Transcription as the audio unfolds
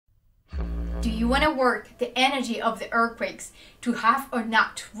Do you want to work the energy of the earthquakes to have or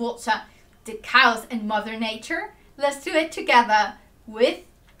not water the cows and Mother Nature? Let's do it together with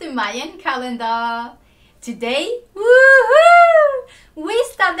the Mayan calendar. Today, woohoo! We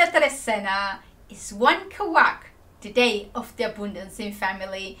start the TRECENA. It's one KAWAK, the day of the abundance in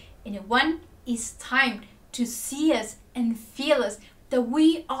family, and one is time to see us and feel us that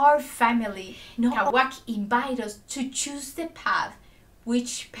we are family. No, KAWAK invite us to choose the path.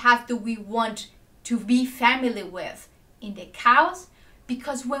 Which path do we want to be family with? In the cows?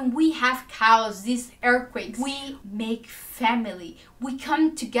 Because when we have cows, these earthquakes, we make family. We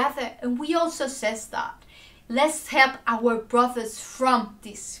come together, and we also says that. Let's help our brothers from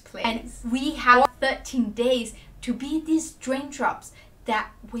this place. And we have 13 days to be these raindrops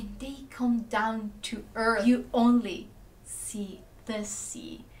that when they come down to earth, you only see the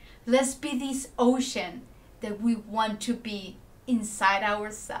sea. Let's be this ocean that we want to be inside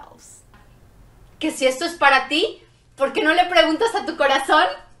ourselves. Que si esto es para ti, ¿por qué no le preguntas a tu corazón?